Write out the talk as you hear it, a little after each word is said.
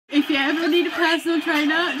you ever need a personal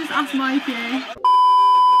trainer, just ask Mikey.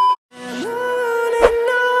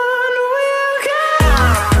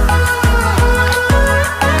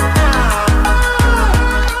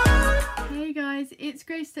 It's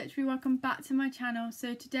Grace Stitchery, welcome back to my channel.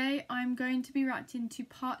 So today I'm going to be reacting to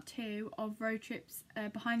part 2 of RoadTrip's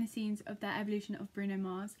behind the scenes of their evolution of Bruno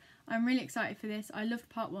Mars. I'm really excited for this. I loved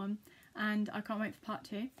part 1 and I can't wait for part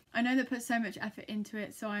 2. I know they put so much effort into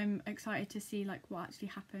it, so I'm excited to see like what actually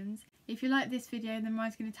happens. If you like this video, then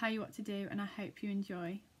Ryan's going to tell you what to do and I hope you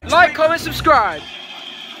enjoy. Like, comment, subscribe!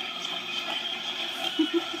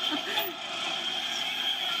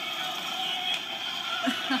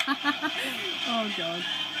 Oh god.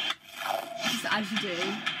 Just as you do.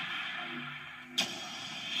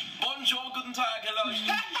 Bonjour, guten Tag, hello.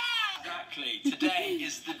 Exactly. Today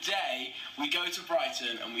is the day we go to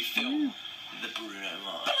Brighton and we film the Bruno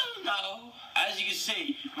Mars. Bruno! As you can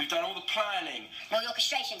see, we've done all the planning. All the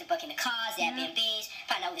orchestration to booking the cars, the Airbnbs,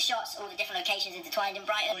 finding all the shots, all the different locations intertwined in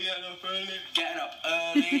Brighton. Getting up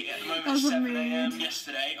early. At the moment, 7 AM.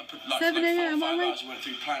 Yesterday, I put like 7 AM. 5 hours. We went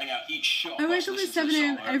through planning out each shot. I wake up at 7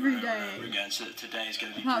 AM every day. Again, so today is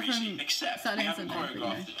going to be Apart breezy. from Except Saturday we and haven't Sunday,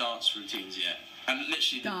 choreographed the dance routines yet. And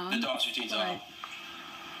literally, the dance routines right. are.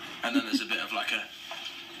 And then there's a bit of like a.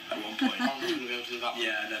 At one point. I'm not going to be able to do that one.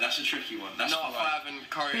 Yeah, no, that's a tricky one. That's not if I haven't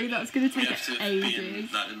choreographed. That's going to take ages. Be in,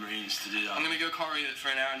 like, the Marines to do that. I'm going to go choreo for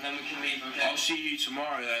an hour and then we can leave, okay? I'll see you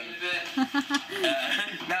tomorrow then.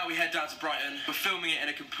 Now we head down to Brighton. We're filming it in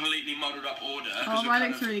a completely muddled up order. Oh,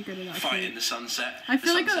 Ryan looks really good at that. Fighting the sunset. I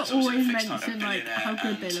feel like I always mention like how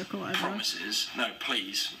good they look or whatever. Promises. No,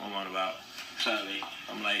 please. I'm on about. Early,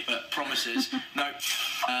 I'm late, but promises. No,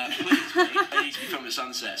 please, mate. They need to be filmed at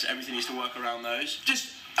sunset, so everything needs to work around those.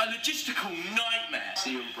 Just a logistical nightmare.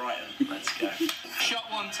 See you in Brighton. Let's go.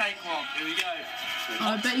 Shot 1, take 1. Here we go. Oh,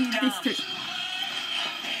 I bet you this took.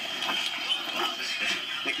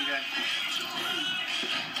 Nick and go.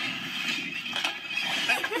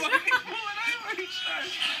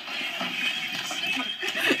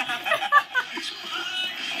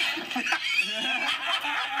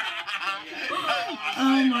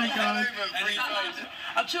 Oh my god.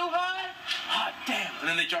 I'm too high. Hot damn. And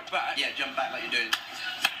then they jump back. Yeah, jump back like you're doing.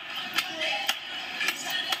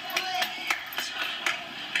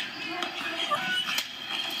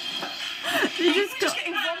 They just got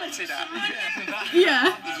getting vomited at.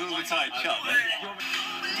 Yeah. There's all the tight shot.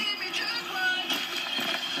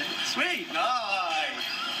 Sweet. Nice.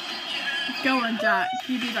 Go on, Jack.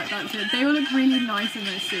 You do that dancing. They all look really nice in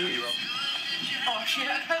those suits. Oh shit,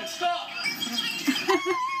 I can't stop!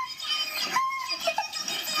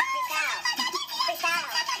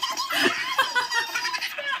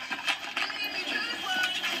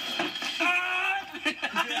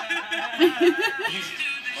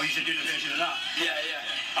 Oh, you should do the version of that?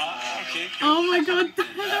 Yeah. Okay. Oh my god,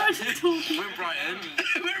 they're actually talking. We're in Brighton.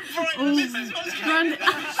 Oh, This is what's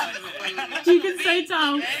you can so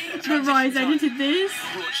tell that Ryan's edited this.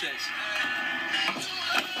 Watch this.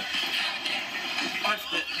 Right,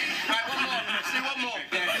 one more. Let's do one more.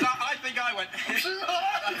 Yeah, I think I went.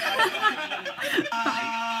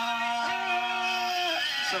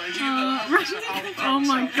 Sorry. Oh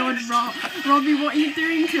my god, Robbie, what are you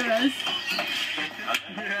doing to us?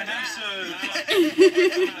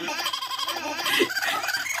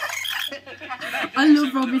 I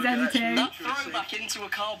love Robbie's editing. That throwback into a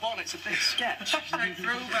car bonnet's a big sketch.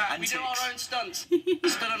 Throwback. We do our own stunts.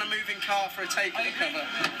 Stood on a moving car for a take of the cover.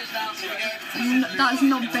 That's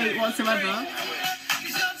not bait whatsoever.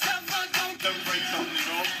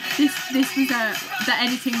 This was the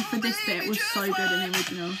editing for this bit was so good in the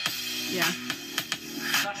original. Yeah.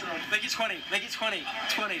 That's right. Make it 20. Make it 20.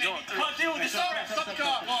 20. Go on. Can't deal with this. Stop the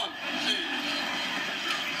car. 1, 2.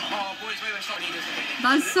 Oh, boys, wait,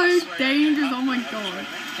 that's so dangerous. Oh my god.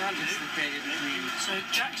 So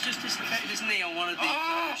Jack's just dislocated his knee on one of the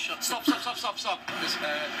shots. Stop. There's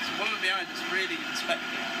one of behind that's really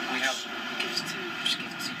inspecting. We have. Just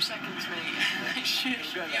give it 2 seconds, mate. Shit,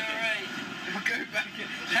 you're right. We'll go back in.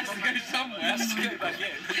 Has to go somewhere. Has to go back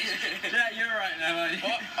in. Yeah, you're right now, mate.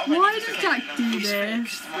 Why does Jack do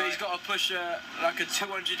this? But he's got to push like a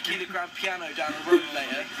 200 kilogram piano down the road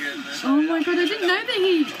later. Oh my god, I didn't know that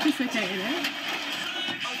he dislocated it.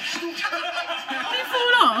 Did he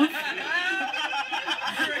fall off?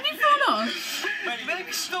 Did he fall off?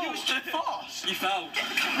 Maybe stalled. Too fast. You fell.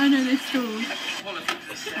 I know they stalled.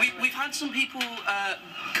 We've had some people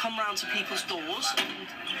come round to people's doors and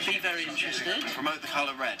be very interested. Promote the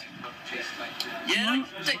colour red. Yeah.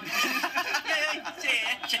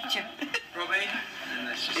 Robbie,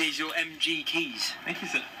 here's your MG keys.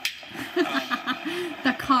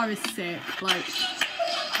 That car is sick. Like,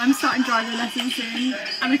 I'm starting driving lessons soon,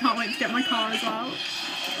 and I can't wait to get my car as well.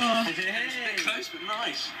 Oh. Hey. Close but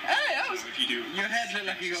nice. Hey, that was. If you do, Your head looked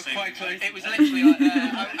like you got quite close. It was literally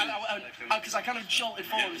like, because I kind of jolted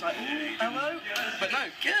forward. It was like, hello? But no,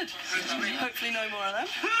 good. Hopefully no more of them.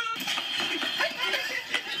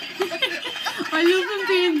 I love them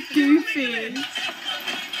being goofy.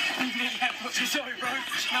 Sorry, bro.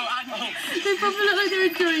 No, They probably look like they're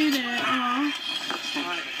enjoying it. Aww.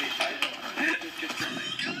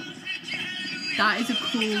 That is a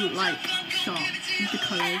cool, like, shot with the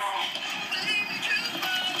colours.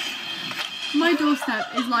 My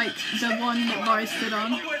doorstep is like the one that Rory stood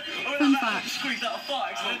on. Fun fact.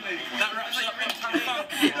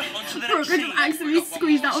 Brooke could have accidentally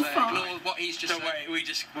squeezed out a fart. What he's just don't worry,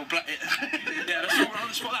 we'll black it. Yeah, that's all right on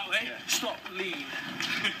the spot that way. Yeah. Stop, lean.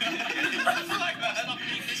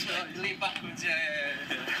 this way, lean backwards,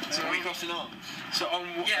 yeah. So are we crossing arms? So on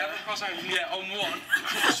cross arms. Yeah, on one,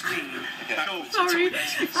 cross lean. Yeah. Cool. Sorry,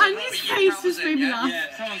 Andy's face just made me laugh.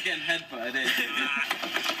 Yeah, someone's getting headbutted in.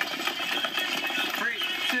 3,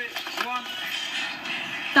 2, 1.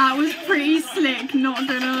 That was pretty slick, not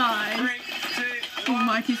gonna lie. 3, 2, 1. Oh,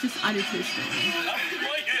 Mikey's just added to his story.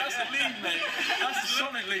 That's a lean, mate. That's a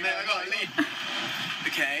solid lean, mate. I got a lean.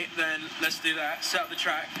 Okay, then let's do that. Set up the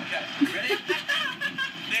track. Okay, ready?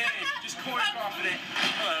 There, just choreographing it.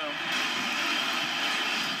 Hello.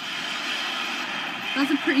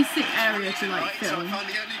 That's a pretty sick area to like film.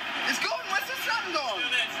 It's gone. Where's the sun gone?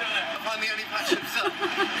 I found the only patch of sun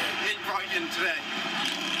in Brighton today.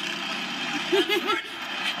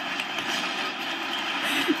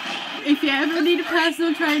 If you ever need a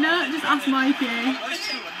personal trainer, just ask Mikey. Those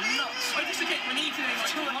two are nuts. I just get my knee today.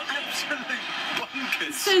 Two are absolute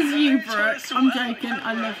bonkers. Says you, Brooke. I'm joking.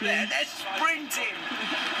 I love you. They're sprinting.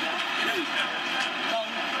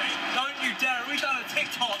 Don't you dare. We've done a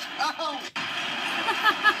TikTok. Oh.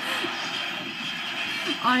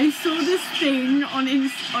 I saw this thing on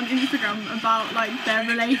Instagram about like their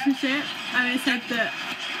relationship, and it said that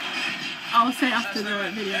I'll say after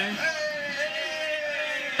the video.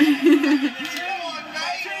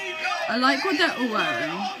 I like what they're all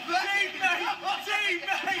wearing.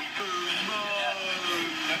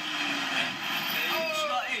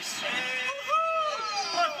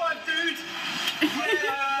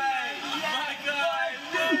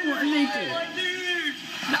 What are they doing?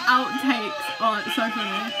 The outtakes. Oh, it's so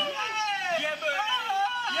funny.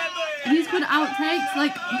 Are these called outtakes?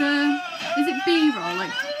 Like is it B-roll?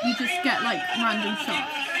 Like you just get like random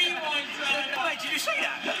shots. Did you see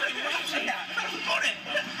that?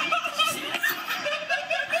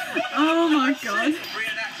 Oh my god.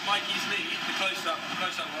 Reenact Mikey's lead, the close-up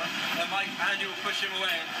one, and Andy will push him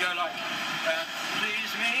away and go like,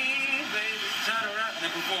 please me, baby, turn around, and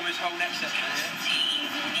then perform his whole next set.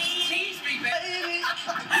 Tease me, baby.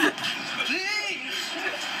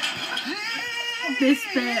 This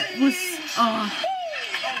bit was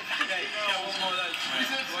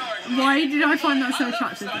Why did I find that so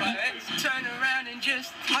attractive then? Turn around and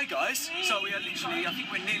just... Hi guys, so we are literally, I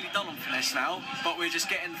think we're nearly done on Finesse now, but we're just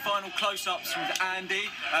getting the final close-ups with Andy.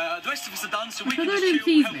 The rest of us are done, so we can just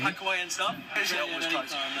chill, help pack away and stuff. It's almost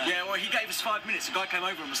close. Yeah, well he gave us 5 minutes. The guy came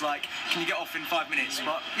over and was like, can you get off in 5 minutes?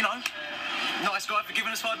 But, you know, nice guy for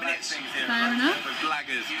giving us 5 minutes. Fair enough. We're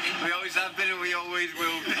blaggers. We always have been and we always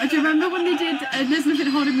will. Do you remember when they did There's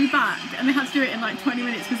Nothing Holding Me Back, and they had to do it in like 20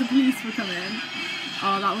 minutes because the police were coming?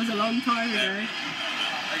 Oh, that was a long time ago.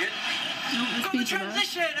 Got the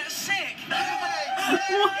transition, that's sick!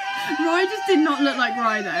 Rye just did not look like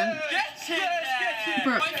Rye then. Get it!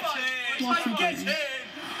 Brooke, what's he doing?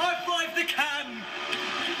 High five the can!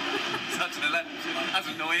 Touching the lens. That's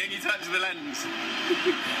annoying, you touch the lens.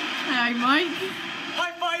 Hey, Mike.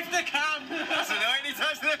 High five the can! That's annoying, you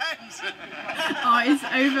touch the lens. Oh, it's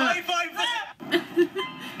over. High five the...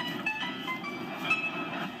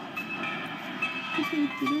 See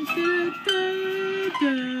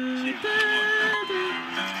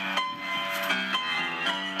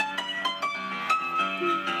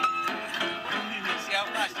how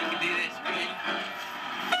fast you can do this, really?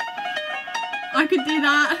 I could do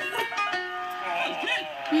that.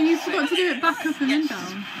 Yeah, you forgot to do it back up and then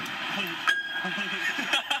down.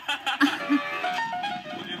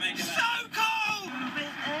 So cold!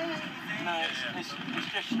 No, it's just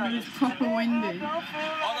straight. It was proper windy. Oh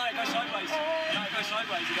no, it goes sideways. No, it goes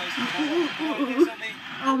sideways. It goes sideways.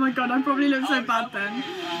 Oh my god, I probably look so bad then. No,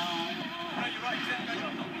 you're right,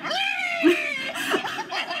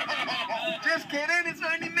 just kidding, it's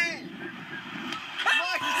only me.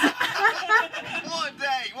 What a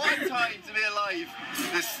day, what a time to be alive.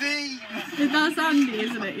 The sea. That's Andy,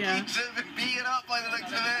 isn't it? Yeah. Keeps beating up by the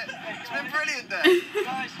looks of it. It's been brilliant there.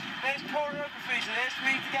 Guys, there's choreographies of this.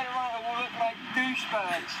 We need to get it right or we'll look like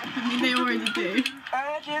douchebags. I mean, they already do.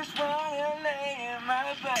 I just wanna lay in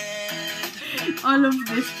my bed. I love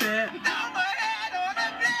this bit.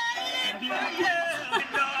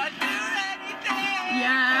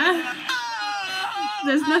 Yeah.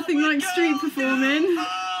 There's nothing like street performing.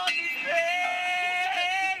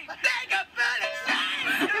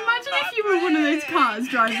 Imagine if you were one of those cars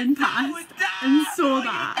driving past and saw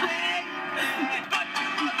that.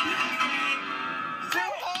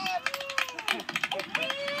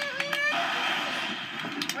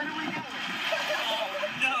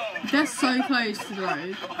 They're so close to the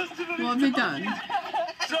road. What have they done?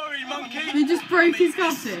 Sorry, monkey. They just broke his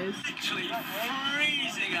glasses. Literally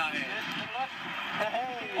freezing out here.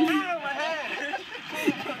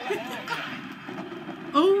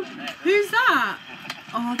 Oh, who's that?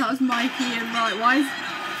 Oh, that was Mikey and right. Why is...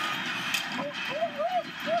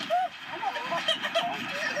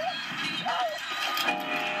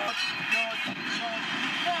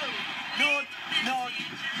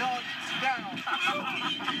 Nod, down.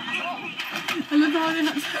 I love how they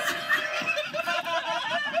had to...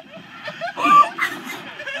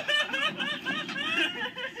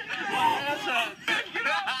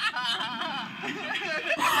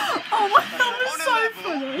 Oh my god, that was so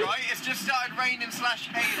funny. Right, it's just started raining /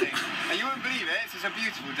 hailing. And you won't believe it, it's just a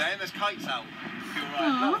beautiful day and there's kites out.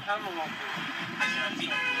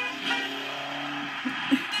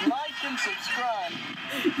 Like and subscribe.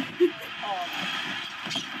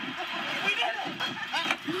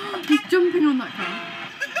 He's jumping on that car.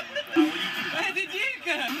 Where did you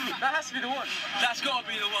go? That has to be the one. That's got to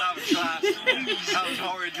be the one. That was class. That was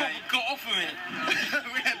horrid, mate. Got off of it.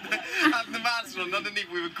 We had the mask on, underneath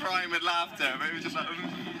we were crying with laughter, but it was just like,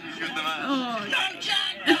 with the mask. Oh, No,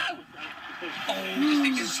 Jack, no! Oh, I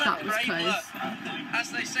think it's that was great close. work. As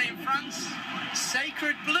they say in France,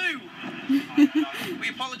 sacred blue. We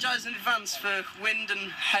apologise in advance for wind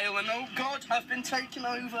and hail and oh God, I've been taken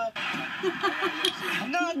over.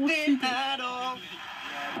 Nothing at all.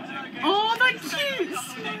 Oh, they're cute.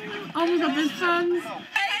 Oh my god, there's fans.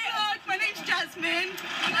 Hey, look, my name's Jasmine.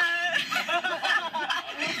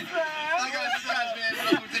 Hi guys, it's Jasmine, and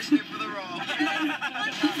I'm auditioning for the role.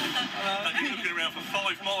 I've been looking around for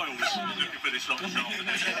 5 miles looking for this lot of song.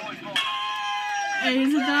 Hey,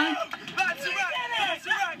 is it that? That's a wrap, that's a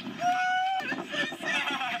wrap.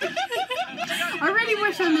 I really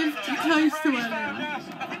wish I lived close to where they are.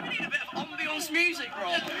 I think we need a bit of ambience music,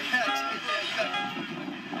 Rob.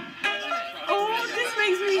 Oh, this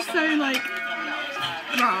makes me so like...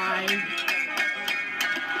 Right.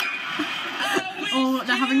 Oh,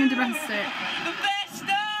 they're having a domestic. The best of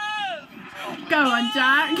Go on,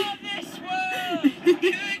 Jack. this world could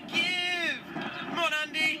give. Come on,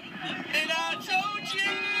 Andy. And I told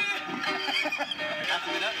you. Happy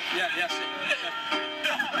with that? Yeah, that's it.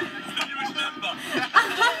 The newest member.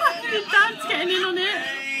 His dad's getting in on it.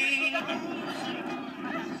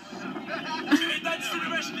 That's to the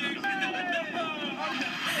rescue.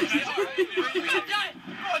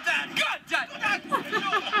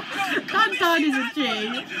 That dad is a G.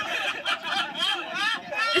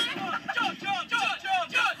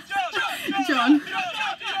 John.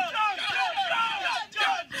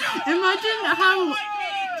 Imagine how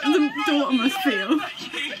the daughter must feel.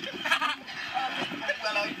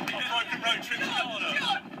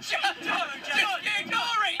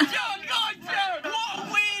 What a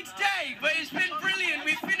weird day, but it's been brilliant.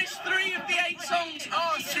 We've finished 3 of the 8 songs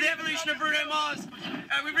to the evolution of Bruno Mars.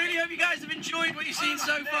 We really hope you guys have enjoyed what you've seen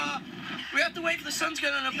so far. We have to wait for the sun to go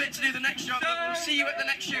down a bit to do the next shot, but we'll see you at the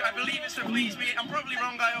next shoot. I believe it's for Please Me. I'm probably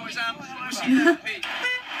wrong, I always am. We'll see you at P.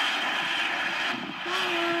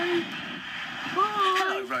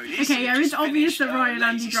 Bye. Roadies. Okay, yeah, it's obvious that Ryan and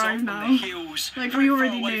Andy drive now. Like, we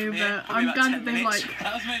already knew, here, but probably I'm about glad 10 that they've, minutes. like,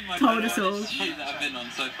 That was maybe my told us favourite all. shoot that I've been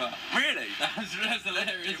on so far. Really? That was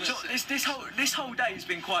hilarious. So this whole day has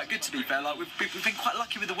been quite good, to be fair. Like we've been quite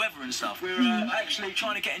lucky with the weather and stuff. We're actually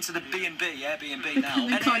trying to get into the B&B, Airbnb now,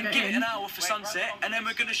 They and can't then get give it in. an hour for sunset, and then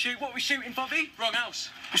we're going to shoot. What are we shooting, Bobby? Wrong house.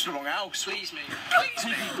 It's the wrong house. Please me. Please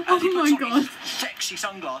me. Oh And he my puts on God. his sexy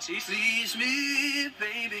sunglasses. Please me,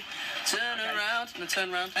 baby. Turn around. And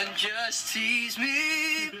turn around. And just tease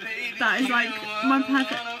me, baby. That is like my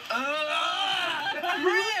perfect.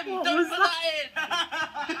 Rim! What Don't was put that?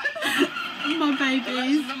 that in! My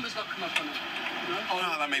babies. The numbers not come up on it.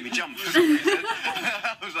 Oh, that made me jump for some reason.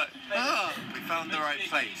 I was like, oh, we found the right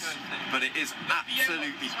place. But it is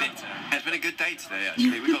absolutely bitter. It's been a good day today,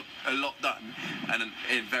 actually. We got a lot done and in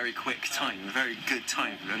a very quick time, a very good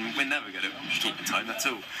time. And we're never going to keep the time, that's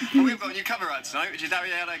all. But we've got a new cover art tonight, which is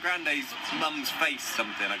Ariana Grande's Mum's Face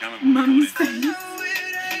something. I can't remember what we Mum's called it.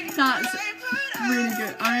 face. That's really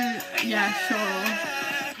good. Yeah, sure.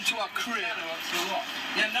 To our crib.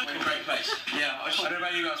 Yeah, no, a great place. Yeah, I don't know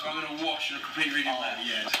about you guys, but I'm going to wash in a completely ready bed.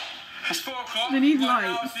 Yes. It's 4 o'clock. They need Right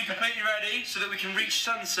now, lights. to be completely ready so that we can reach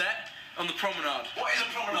sunset on the promenade. What is a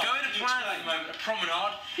promenade? We're going to plan at the moment a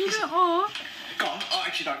promenade. You know, Go on, I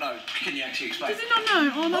actually don't know. Can you actually explain? does he not know?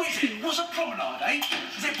 Oh, What that's is it? cute. What's a promenade, eh?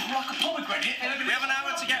 Is it like a pomegranate? We have an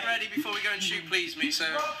hour to get ready before we go and shoot Please Me, so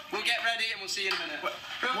we'll get ready and we'll see you in a minute. What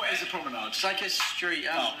is a promenade? It's like a street.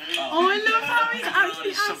 Oh, I love how he's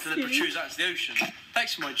actually Something that asking. protrudes out to the ocean.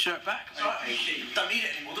 Thanks for my shirt back. Don't need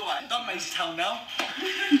it anymore, do I? Done Macy Town now.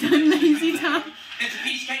 Done lazy town. It's a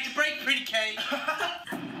piece of cake to break, pretty cake.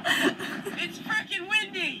 It's freaking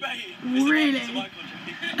windy. Really?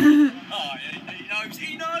 Oh,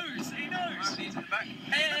 he knows. He's in the back.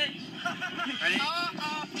 Hey. Ready?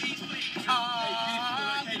 Please.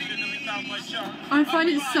 I find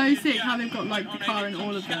it so sick how they've got like the car in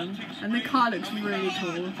all of them, and the car looks really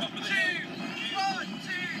cool. 2, 1, 2, 3,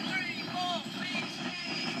 4, please.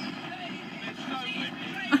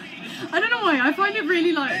 I don't know why, I find it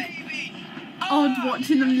really like odd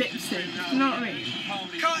watching them lip sync, you know what I mean?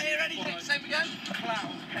 Can't hear anything. Same again.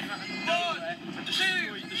 1,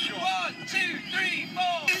 2, 3,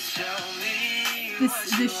 4.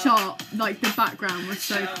 The shot, like the background was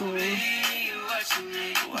so cool.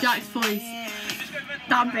 Jack's voice.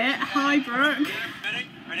 That bit. Hi, Brooke.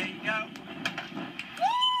 Ready, go.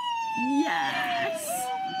 Yes.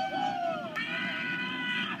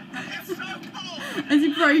 It's so cool. As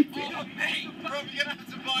he broke it. Bro, you're gonna have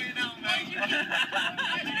to buy it now, mate.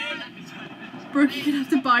 Brooke, you're gonna have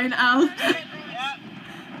to buy an L.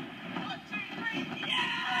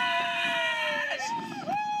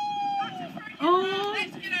 Oh,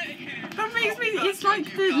 that makes me. It's like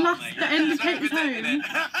the end of Kate's home.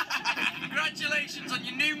 Congratulations on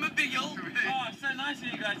your new mobile. Oh, it's so nice of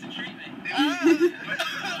you guys to treat me.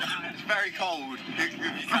 It's very cold. If you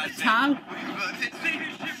can't see. Towel.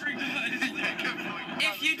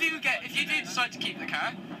 If you do decide to keep the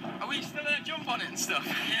car, are we still gonna jump on it and stuff?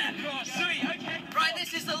 Yeah, of course. Sweet, okay. Right,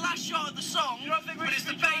 this is the last shot of the song, but it's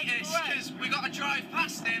the baiters, because we got to drive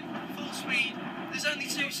past him, full speed. There's only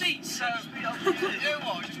 2 seats, so... You know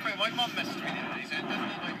what? Just quick, my mum messaged me the other day, said, doesn't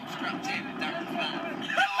look like you're strapped in and down the fan.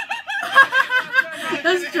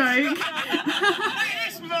 That's a joke.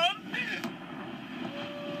 Yes, Mum!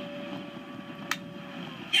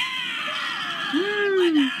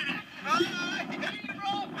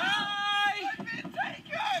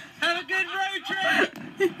 Have a good road trip!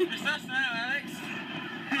 It's us now, Alex.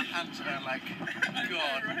 My hands are like,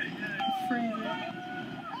 God. Freezing.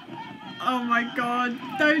 Oh my god.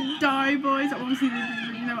 Don't die, boys. Obviously, they didn't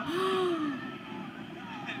really know.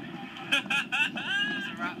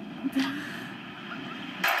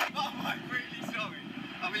 Oh, I'm really sorry.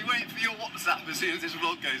 I'll be waiting for your WhatsApp as soon as this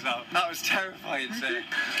vlog goes out. That was terrifying, sir.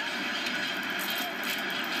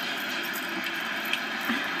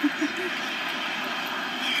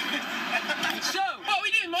 So, what are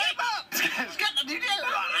we doing, Mike? It's got to do this.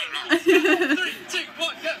 3, 2,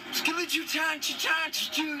 1, go.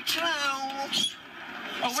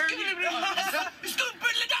 Oh, where are you?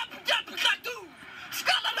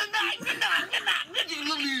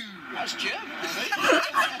 That's German.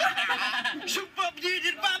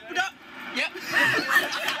 Yep.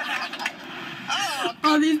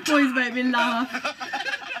 Oh, these boys make me laugh.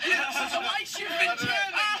 Why should have been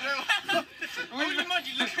German? I would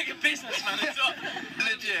imagine you look like a businessman as well.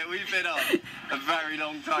 Legit, we've been on a very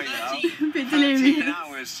long time now. A bit 13 delirious.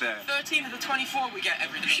 hours, sir. 13 of the 24 we get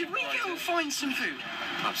every day. Should we go and find some food?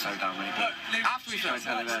 I'm so down, mate. Look, Luke, After we finish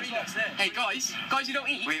telling them. hey, guys, you don't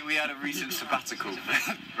eat? We had a recent sabbatical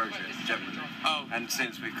road trip, generally. Oh. And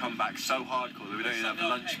since we've come back so hardcore that we don't even have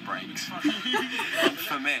lunch breaks, I'm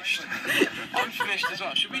famished. I'm finished as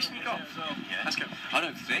well. Should we sneak off? Yeah. Let's go. I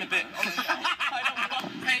don't think. In a bit.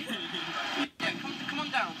 Hey, yeah, come on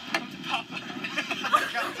down. Come to Papa.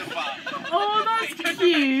 Come to Papa. Oh, that's Turn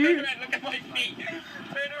cute. around, look at my feet.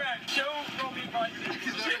 Turn around. Show Robbie my feet.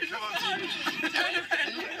 Turn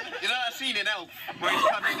around. You know that scene in Elf where he's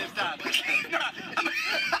cuddling his dad?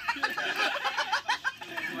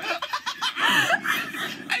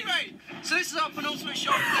 Anyway, so this is our penultimate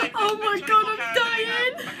shot today. Oh my god, I'm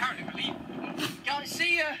dying. Apparently we're leaving. Guys,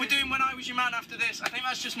 see ya. We're doing When I Was Your Man after this. I think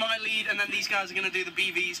that's just my lead, and then these guys are going to do the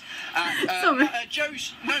BVs at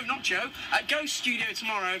Joe's, no, not Joe, at Ghost Studio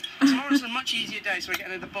tomorrow. Tomorrow's a much easier day, so we're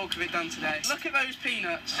getting the bulk of it done today. Look at those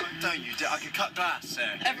peanuts. Don't you do I could cut glass, sir.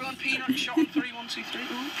 Everyone peanut shot on 3, 1, 2, 3.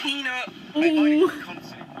 Ooh, peanut. Ooh.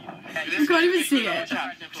 You can't even see it. See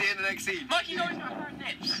you in the next scene. Mikey's always got hard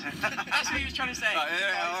nips. That's what he was trying to say.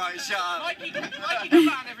 Alright, shut up. Mikey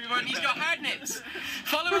Caban, everyone. He's got hard nips.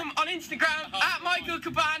 Follow him on Instagram at Michael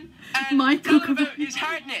Caban and Michael tell him Caban. about his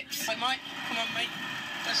hard nips. Hey, Mike, come on, mate.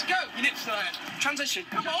 Let's go. Your nips are hard. Transition.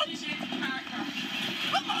 Come on.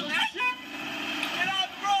 Come on, then. Get on,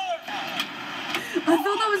 bro. I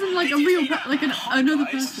thought that was like a real, like another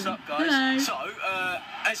person. What's up, guys? Hello. So,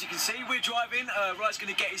 as you can see, we're driving. Wright's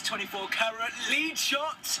going to get his 24-carat lead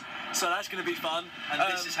shot. So that's going to be fun. And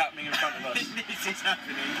this is happening in front of us. This is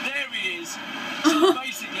happening. There he is. So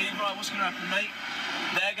basically, right, what's going to happen, mate?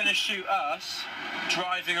 They're going to shoot us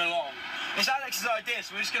driving along. It's Alex's idea,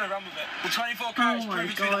 so we're just going to run with it. The 24 carats Oh my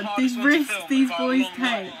proving to be the god, hardest these one to risks film these by a boys long take.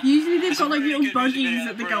 way. Usually they've It's got a like really little good music buggies video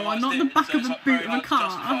that they that go Bruno on, not did, the back so of it's a like very boot of a hard to car.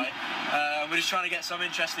 justify. We're just trying to get some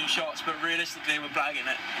interesting shots, but realistically, we're blagging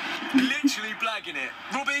it. Literally blagging it.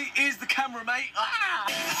 Robbie is the camera, mate. Ah!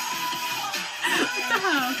 What the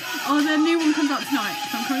hell? Oh, their new one comes out tonight.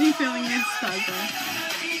 So I'm currently filming this Thursday.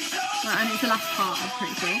 Right, and it's the last part, I'm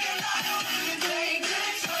pretty sure.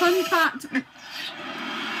 Fun fact.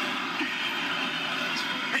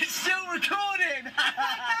 It's still recording!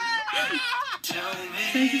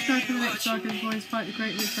 Stay subscribed for the next vlog as boys fight the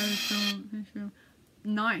great film.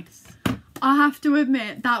 Nice. I have to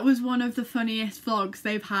admit, that was one of the funniest vlogs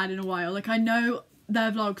they've had in a while. Like, I know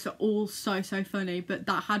their vlogs are all so funny, but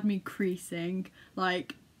that had me creasing.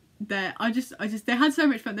 Like, they had so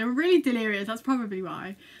much fun. They were really delirious, that's probably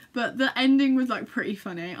why. But the ending was like pretty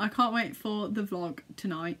funny. I can't wait for the vlog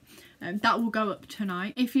tonight. That will go up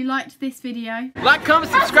tonight. If you liked this video, Like,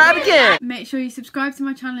 comment, subscribe again. make sure you subscribe to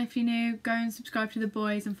my channel if you're new. Go and subscribe to the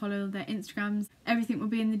boys and follow their Instagrams. Everything will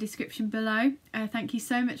be in the description below. Thank you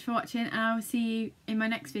so much for watching, and I will see you in my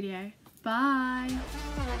next video. Bye.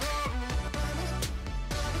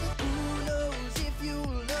 Who knows if you'll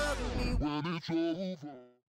love me when it's over?